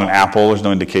was not an apple, there's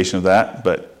no indication of that,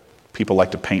 but people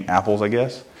like to paint apples, I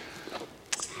guess.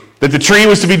 That the tree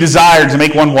was to be desired to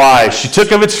make one wise. She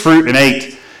took of its fruit and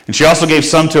ate. And she also gave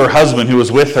some to her husband who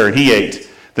was with her, and he ate.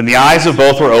 Then the eyes of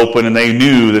both were open, and they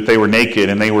knew that they were naked,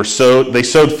 and they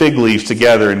sewed fig leaves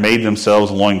together and made themselves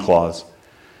loincloths.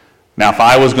 Now, if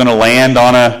I was going to land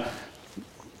on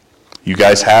You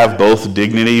guys have both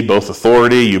dignity, both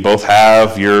authority. You both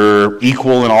have your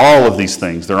equal in all of these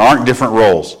things. There aren't different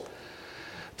roles.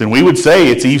 Then we would say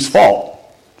it's Eve's fault.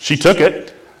 She took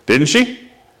it, didn't she?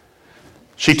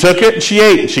 She took it and she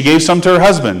ate. She gave some to her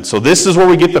husband. So this is where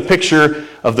we get the picture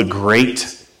of the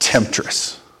great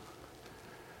temptress,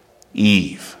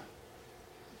 Eve.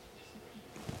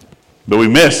 But we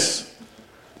miss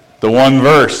the one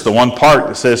verse, the one part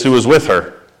that says who was with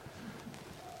her.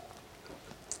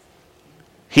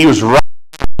 He was right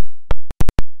in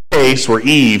the case where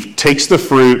Eve takes the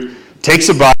fruit, takes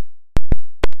a bite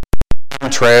on the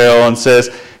trail and says,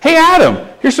 "Hey Adam,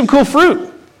 here's some cool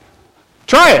fruit.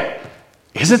 Try it."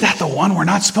 Isn't that the one we're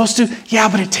not supposed to? Yeah,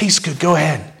 but it tastes good. Go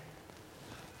ahead.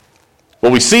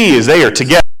 What we see is they are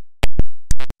together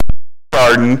in the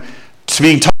garden,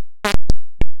 being told,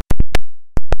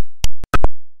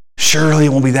 surely it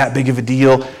won't be that big of a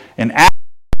deal. And Adam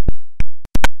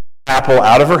took the apple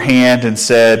out of her hand and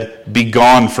said, "Be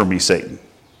gone from me, Satan."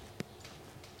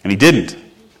 And he didn't.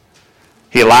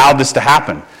 He allowed this to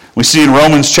happen. We see in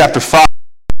Romans chapter 5,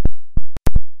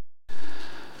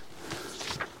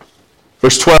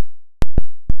 verse 12,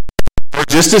 "For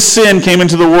just as sin came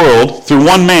into the world through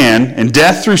one man, and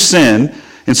death through sin,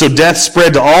 and so death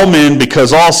spread to all men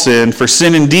because all sinned. For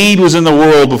sin indeed was in the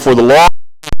world before the law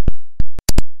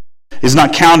is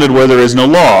not counted where there is no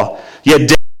law. Yet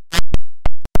death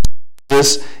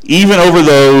even over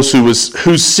those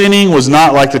whose sinning was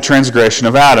not like the transgression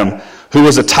of Adam, who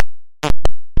was a type."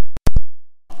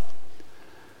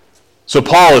 So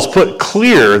Paul has put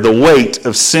clear the weight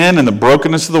of sin and the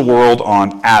brokenness of the world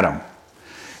on Adam.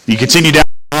 You continue down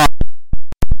to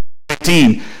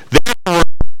 15. "Therefore,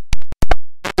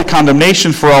 the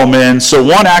condemnation for all men, so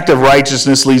one act of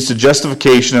righteousness leads to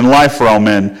justification and life for all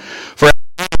men. For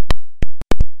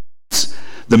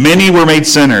the many were made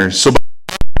sinners, so by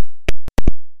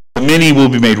the many will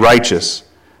be made righteous.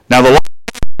 Now the law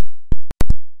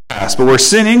passed, but where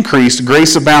sin increased,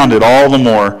 grace abounded all the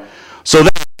more. So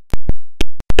that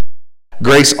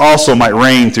grace also might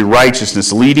reign through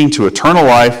righteousness, leading to eternal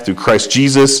life through Christ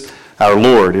Jesus our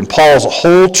Lord." In Paul's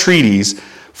whole treatise,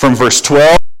 from verse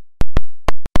 12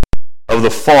 of the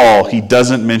fall, he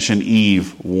doesn't mention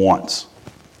Eve once.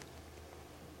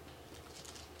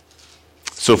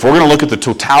 So if we're going to look at the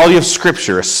totality of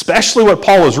Scripture, especially what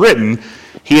Paul has written,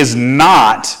 he is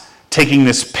not taking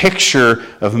this picture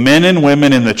of men and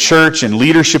women in the church and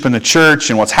leadership in the church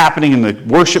and what's happening in the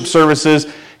worship services.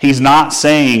 He's not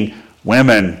saying,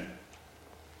 "Women,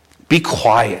 be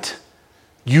quiet.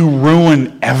 You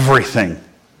ruin everything."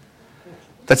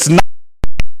 That's not.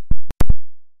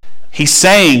 He's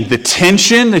saying the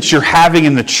tension that you're having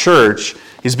in the church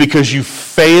is because you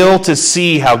fail to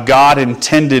see how God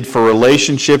intended for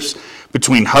relationships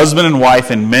between husband and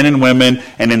wife and men and women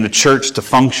and in the church to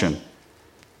function.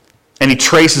 And he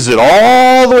traces it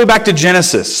all the way back to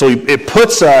Genesis. So it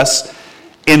puts us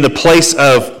in the place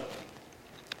of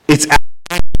it's,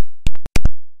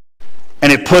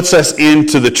 and it puts us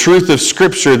into the truth of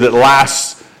Scripture that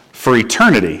lasts for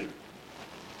eternity.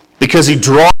 Because he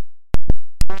draws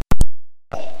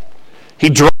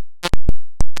to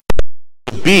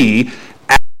be,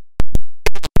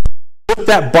 with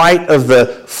that bite of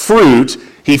the fruit,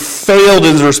 he failed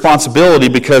in his responsibility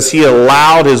because he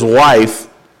allowed his wife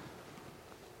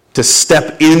to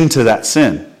step into that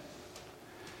sin.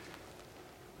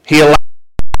 He allowed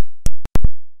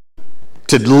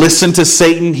to listen to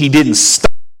Satan. He didn't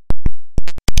stop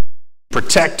to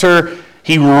protect her.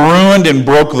 He ruined and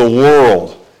broke the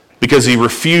world because he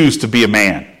refused to be a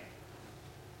man.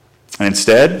 And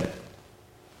instead,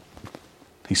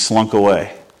 he slunk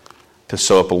away to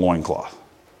sew up a loincloth.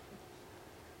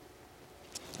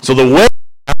 So the way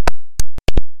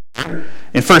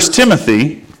in 1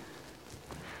 Timothy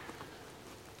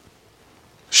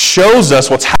shows us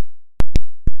what's happening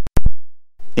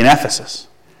in Ephesus.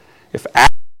 If Adam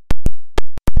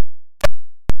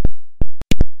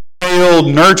failed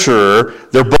nurturer,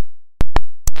 they're both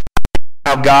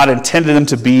how God intended them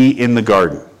to be in the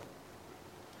garden.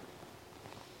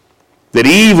 That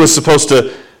Eve was supposed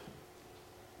to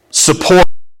support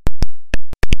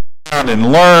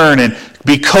and learn and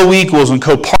be co-equals and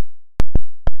co-partners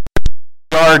in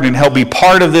the garden and help be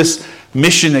part of this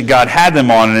mission that God had them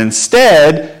on. And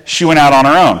instead, she went out on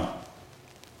her own.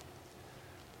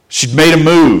 She'd made a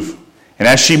move. And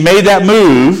as she made that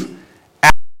move,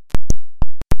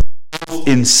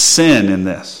 in sin in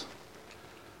this.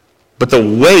 But the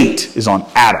weight is on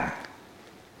Adam,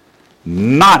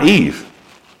 not Eve.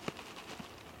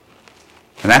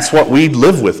 And that's what we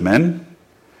live with, men.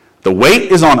 The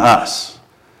weight is on us.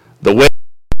 The weight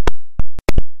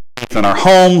in our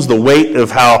homes, the weight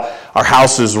of how our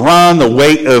house is run, the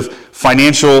weight of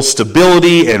financial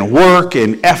stability and work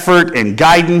and effort and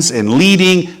guidance and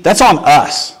leading, that's on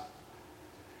us.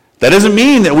 That doesn't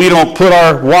mean that we don't put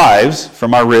our wives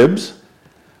from our ribs.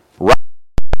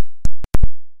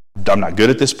 I'm not good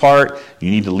at this part.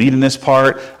 You need to lead in this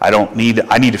part. I need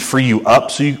to free you up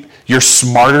so you're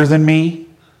smarter than me.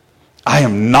 I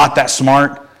am not that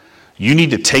smart. You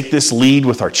need to take this lead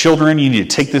with our children. You need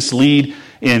to take this lead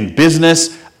in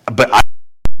business. But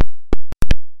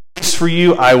for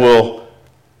you, I will.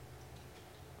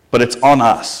 But it's on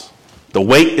us. The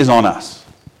weight is on us.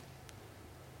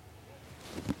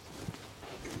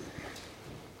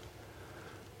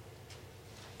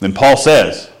 Then Paul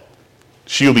says,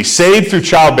 she will be saved through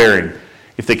childbearing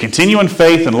if they continue in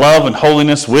faith and love and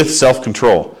holiness with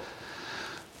self-control.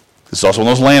 This is also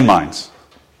one of those landmines.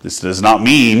 This does not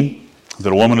mean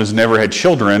that a woman who's never had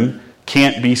children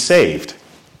can't be saved.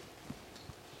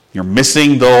 You're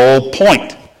missing the whole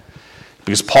point.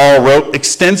 Because Paul wrote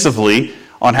extensively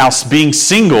on how being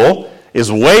single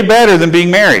is way better than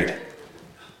being married.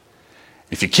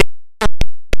 If you can't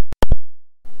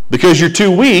because you're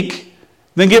too weak,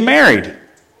 then get married.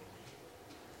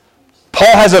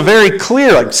 Paul has a very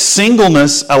clear,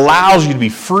 singleness allows you to be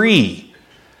free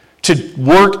to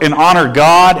work and honor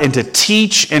God and to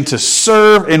teach and to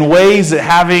serve in ways that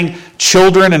having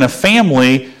children and a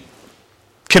family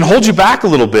can hold you back a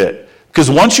little bit. Because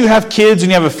once you have kids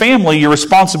and you have a family, your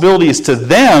responsibility is to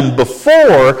them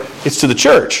before it's to the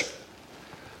church.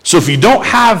 So if you don't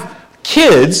have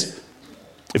kids,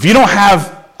 if you don't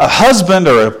have a husband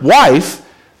or a wife,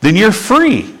 then you're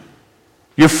free.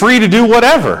 You're free to do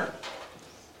whatever.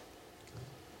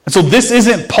 And so this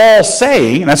isn't Paul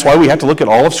saying, and that's why we have to look at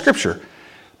all of Scripture.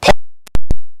 Paul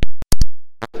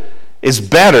is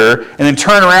better, and then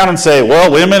turn around and say,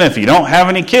 well, women, if you don't have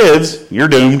any kids, you're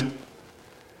doomed.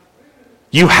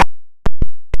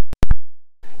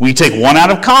 When you take one out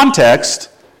of context,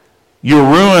 you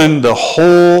ruin the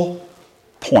whole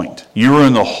point. You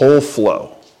ruin the whole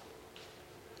flow.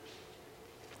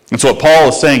 And so what Paul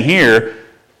is saying here,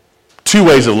 two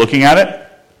ways of looking at it.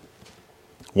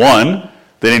 One,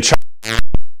 that in child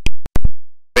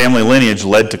family lineage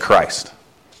led to Christ.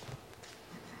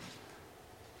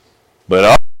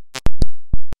 But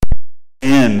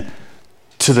in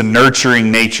to the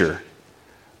nurturing nature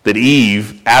that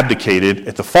Eve abdicated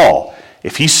at the fall.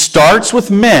 If he starts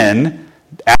with men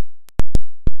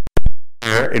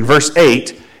in verse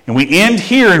 8, and we end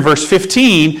here in verse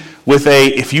 15 with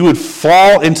if you would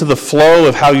fall into the flow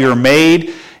of how you're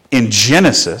made in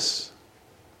Genesis,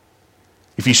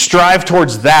 if you strive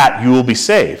towards that, you will be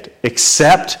saved.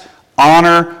 Accept,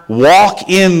 honor, walk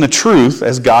in the truth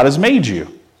as God has made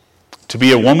you. To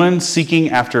be a woman seeking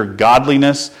after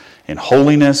godliness and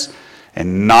holiness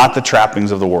and not the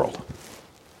trappings of the world.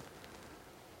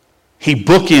 He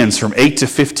bookends from 8 to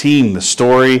 15 the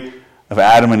story of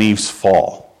Adam and Eve's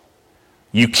fall.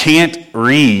 You can't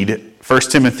read 1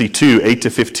 Timothy 2, 8 to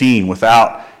 15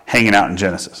 without hanging out in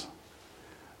Genesis.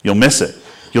 You'll miss it.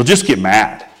 You'll just get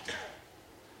mad.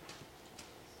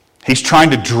 He's trying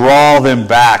to draw them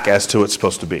back as to what's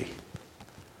supposed to be.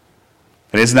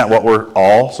 And isn't that what we're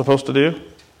all supposed to do?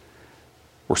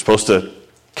 We're supposed to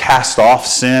cast off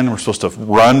sin. We're supposed to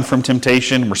run from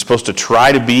temptation. We're supposed to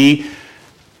try to be,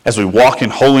 as we walk in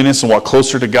holiness and walk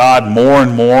closer to God, more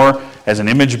and more as an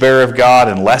image bearer of God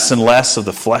and less of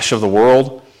the flesh of the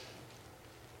world.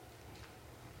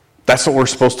 That's what we're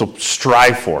supposed to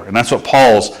strive for. And that's what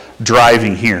Paul's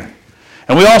driving here.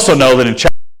 And we also know that in chapter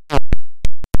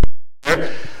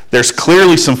there's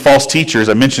clearly some false teachers.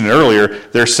 I mentioned it earlier.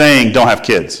 They're saying don't have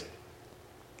kids.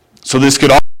 So this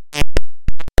could also be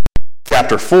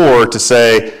chapter 4 to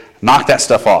say knock that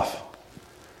stuff off.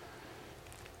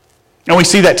 And we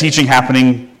see that teaching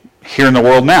happening here in the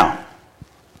world now.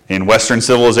 In Western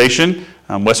civilization,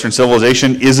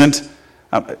 isn't...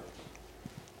 I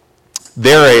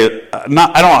don't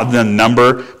know the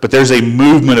number, but there's a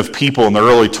movement of people in the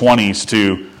early 20s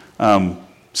to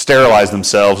sterilize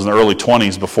themselves in the early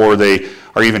 20s before they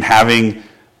are even having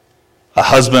a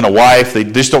husband, a wife.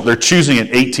 They're choosing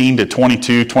at 18 to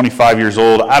 22, 25 years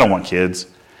old. I don't want kids.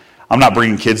 I'm not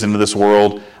bringing kids into this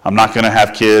world. I'm not going to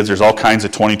have kids. There's all kinds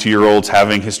of 22-year-olds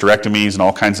having hysterectomies and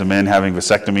all kinds of men having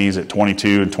vasectomies at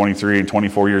 22 and 23 and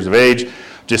 24 years of age.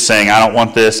 Just saying, I don't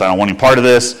want this. I don't want any part of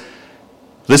this.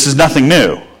 This is nothing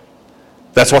new.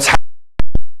 That's what's happening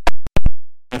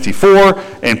in Timothy 4,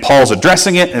 and Paul's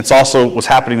addressing it, and it's also what's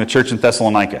happening in the church in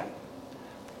Thessalonica.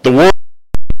 The world,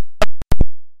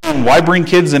 why bring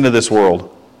kids into this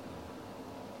world?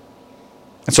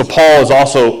 And so Paul is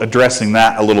also addressing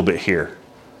that a little bit here.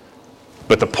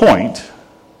 But the point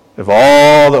of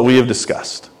all that we have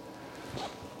discussed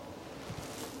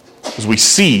is we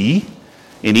see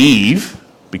in Eve,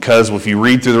 because if you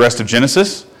read through the rest of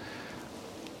Genesis,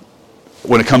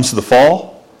 when it comes to the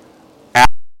fall,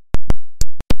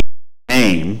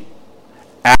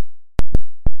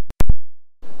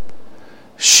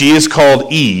 she is called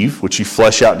Eve, which you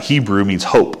flesh out in Hebrew means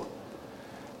hope.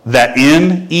 That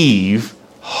in Eve,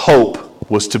 hope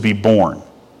was to be born.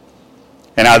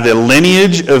 And out of the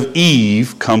lineage of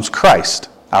Eve comes Christ,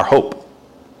 our hope.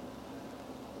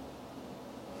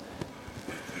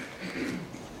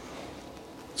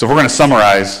 So if we're going to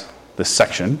summarize this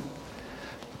section,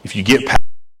 if you get past,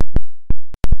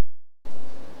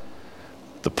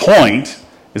 the point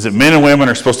is that men and women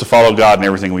are supposed to follow God in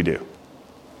everything we do.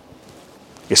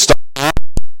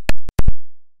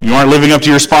 You aren't living up to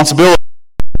your responsibility.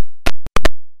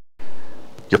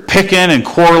 You're picking and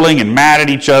quarreling and mad at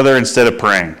each other instead of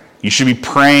praying. You should be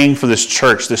praying for this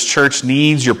church. This church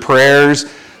needs your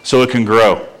prayers so it can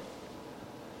grow,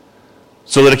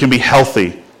 so that it can be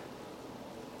healthy.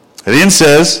 It then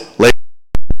says, "Lay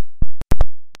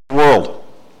the world."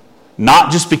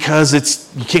 Not just because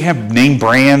you can't have name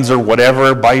brands or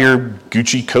whatever, buy your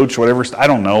Gucci, Coach, whatever. I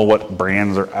don't know what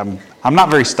brands are. I'm not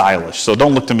very stylish, so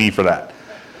don't look to me for that.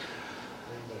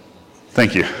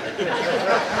 Thank you.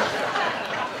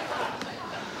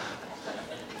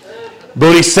 But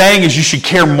what he's saying is you should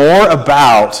care more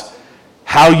about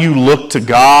how you look to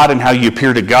God and how you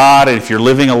appear to God, and if you're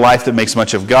living a life that makes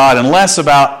much of God, and less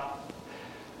about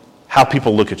how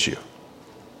people look at you.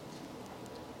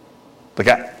 Like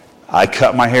I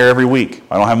cut my hair every week.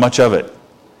 I don't have much of it.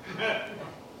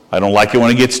 I don't like it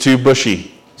when it gets too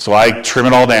bushy, so I trim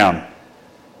it all down.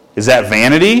 Is that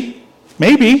vanity?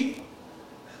 Maybe.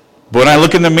 But when I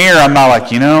look in the mirror, I'm not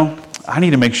like, I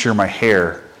need to make sure my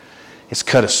hair is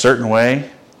cut a certain way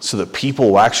so that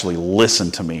people will actually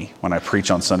listen to me when I preach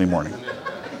on Sunday morning.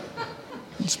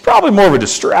 It's probably more of a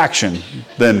distraction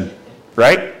than,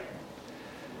 right?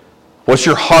 What's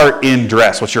your heart in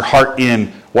dress? What's your heart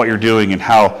in what you're doing and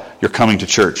how you're coming to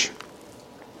church?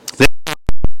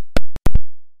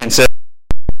 And says,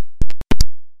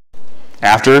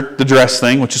 after the dress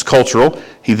thing, which is cultural,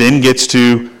 he then gets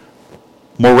to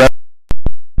more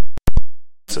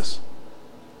references.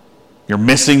 You're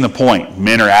missing the point.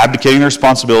 Men are abdicating their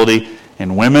responsibility,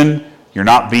 and women, you're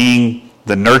not being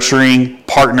the nurturing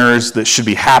partners that should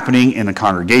be happening in the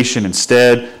congregation.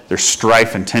 Instead, there's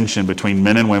strife and tension between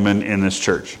men and women in this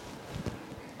church.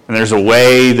 And there's a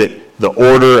way that the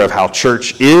order of how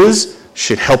church is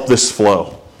should help this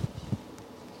flow.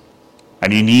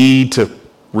 And you need to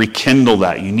rekindle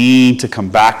that. You need to come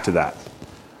back to that.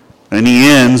 And he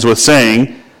ends with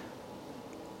saying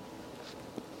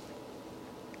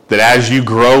that as you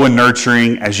grow in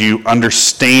nurturing, as you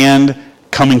understand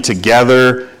coming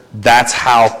together, that's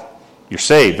how you're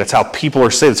saved. That's how people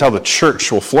are saved. That's how the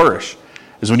church will flourish,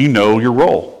 is when you know your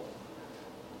role.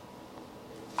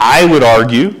 I would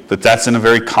argue that that's in a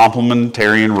very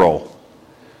complementarian role.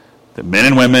 That men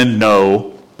and women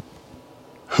know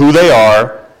who they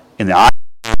are in the eyes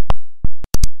of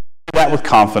that with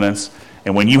confidence.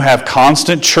 And when you have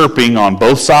constant chirping on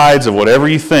both sides of whatever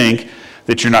you think,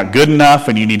 that you're not good enough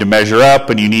and you need to measure up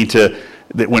and you need to,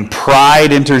 that when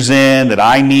pride enters in, that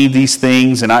I need these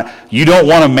things, and you don't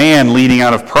want a man leading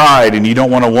out of pride and you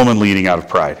don't want a woman leading out of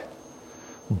pride.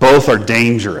 Both are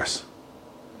dangerous.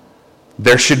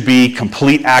 There should be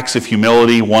complete acts of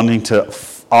humility, wanting to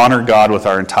honor God with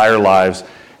our entire lives,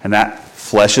 and that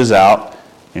fleshes out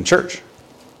in church.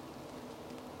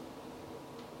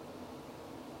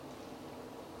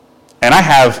 And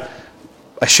I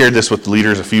shared this with the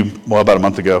leaders about a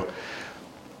month ago.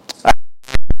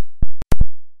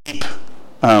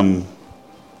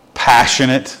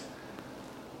 Passionate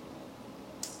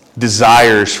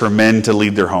desires for men to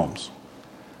lead their homes.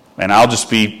 And I'll just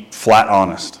be flat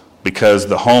honest, because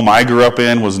the home I grew up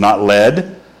in was not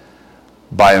led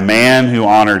by a man who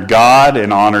honored God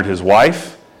and honored his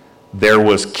wife. There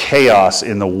was chaos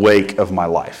in the wake of my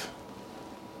life.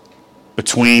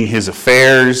 Between his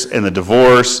affairs and the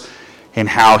divorce, and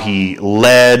how he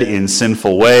led in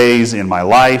sinful ways in my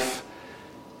life,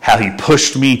 how he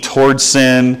pushed me towards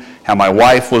sin, how my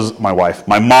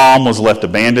mom was left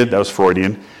abandoned. That was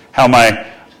Freudian. How my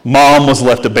mom was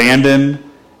left abandoned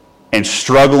and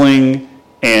struggling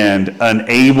and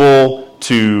unable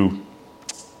to,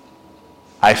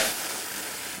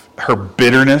 her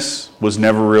bitterness was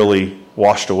never really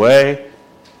washed away.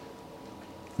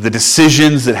 The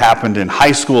decisions that happened in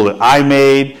high school that I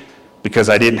made because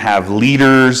I didn't have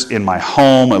leaders in my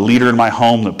home, a leader in my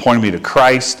home that pointed me to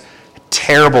Christ,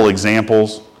 terrible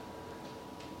examples.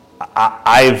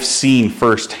 I've seen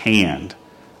firsthand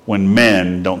when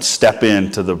men don't step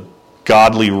into the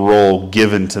godly role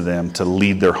given to them to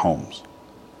lead their homes.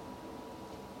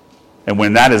 And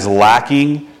when that is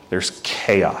lacking, there's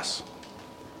chaos.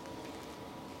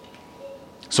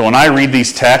 So when I read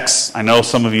these texts, I know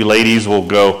some of you ladies will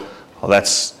go, oh,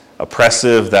 that's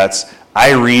oppressive.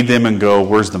 I read them and go,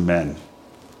 where's the men?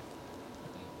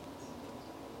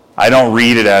 I don't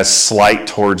read it as slight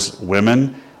towards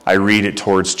women. I read it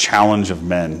towards challenge of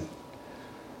men.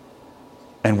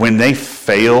 And when they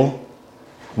fail,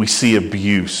 we see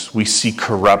abuse, we see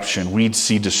corruption, we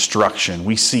see destruction,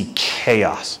 we see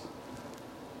chaos.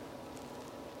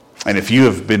 And if you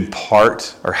have been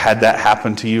part or had that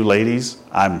happen to you, ladies,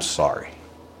 I'm sorry.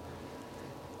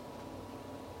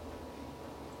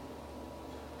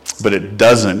 But it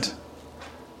doesn't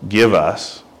give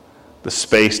us the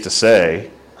space to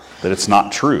say that it's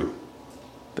not true.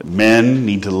 That men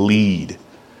need to lead.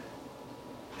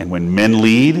 And when men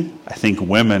lead, I think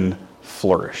women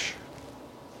flourish.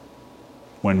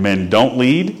 When men don't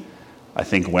lead, I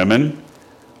think women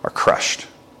are crushed.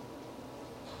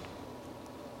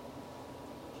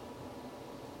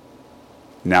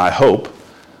 Now I hope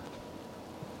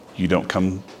you don't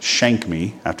come shank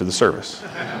me after the service.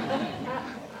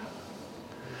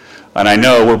 And I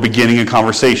know we're beginning a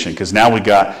conversation because now we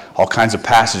got all kinds of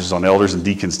passages on elders and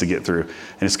deacons to get through,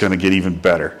 and it's going to get even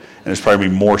better. And there's probably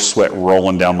more sweat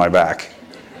rolling down my back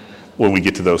when we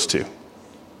get to those two.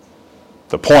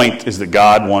 The point is that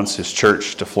God wants his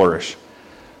church to flourish.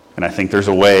 And I think there's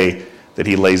a way that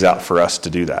he lays out for us to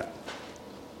do that.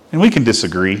 And we can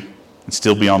disagree and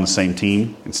still be on the same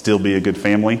team and still be a good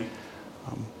family.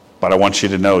 But I want you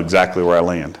to know exactly where I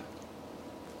land.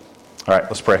 All right,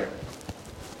 let's pray.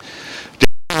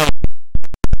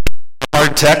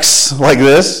 Hard texts like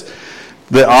this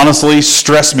that honestly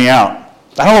stress me out.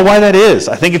 I don't know why that is.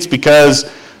 I think it's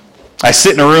because I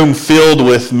sit in a room filled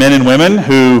with men and women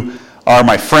who are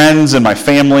my friends and my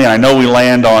family. I know we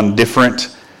land on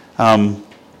different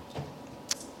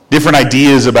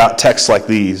ideas about texts like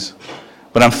these.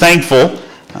 But I'm thankful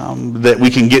that we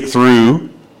can get through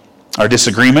our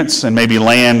disagreements and maybe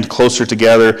land closer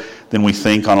together than we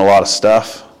think on a lot of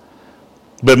stuff.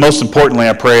 But most importantly,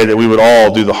 I pray that we would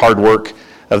all do the hard work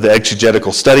of the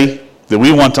exegetical study, that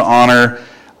we want to honor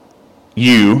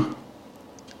you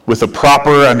with a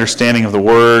proper understanding of the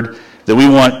Word, that we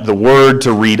want the Word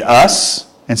to read us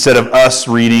instead of us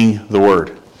reading the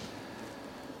Word.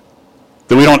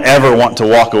 That we don't ever want to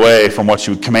walk away from what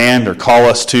you would command or call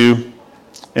us to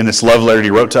in this love letter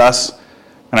you wrote to us.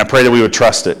 And I pray that we would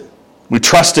trust it. We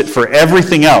trust it for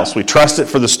everything else. We trust it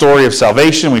for the story of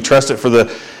salvation. We trust it for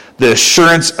the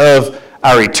assurance of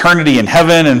our eternity in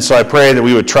heaven. And so I pray that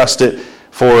we would trust it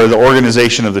for the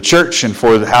organization of the church and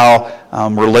for how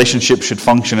relationships should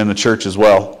function in the church as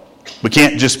well. We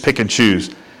can't just pick and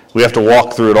choose. We have to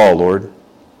walk through it all, Lord.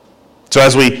 So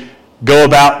as we go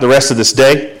about the rest of this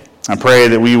day, I pray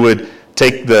that we would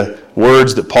take the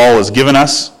words that Paul has given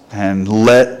us and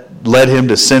led him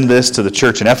to send this to the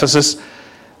church in Ephesus.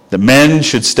 The men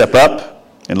should step up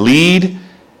and lead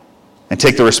and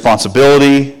take the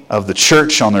responsibility of the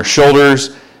church on their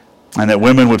shoulders, and that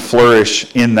women would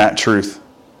flourish in that truth.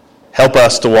 Help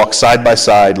us to walk side by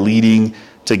side, leading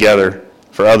together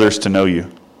for others to know you.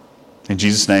 In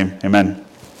Jesus' name, amen.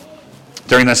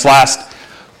 During this last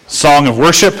song of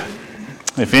worship,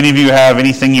 if any of you have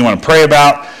anything you want to pray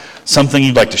about, something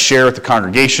you'd like to share with the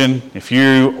congregation, if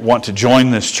you want to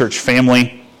join this church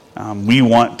family, we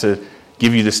want to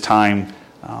give you this time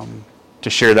to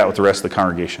share that with the rest of the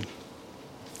congregation.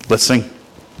 Let's sing.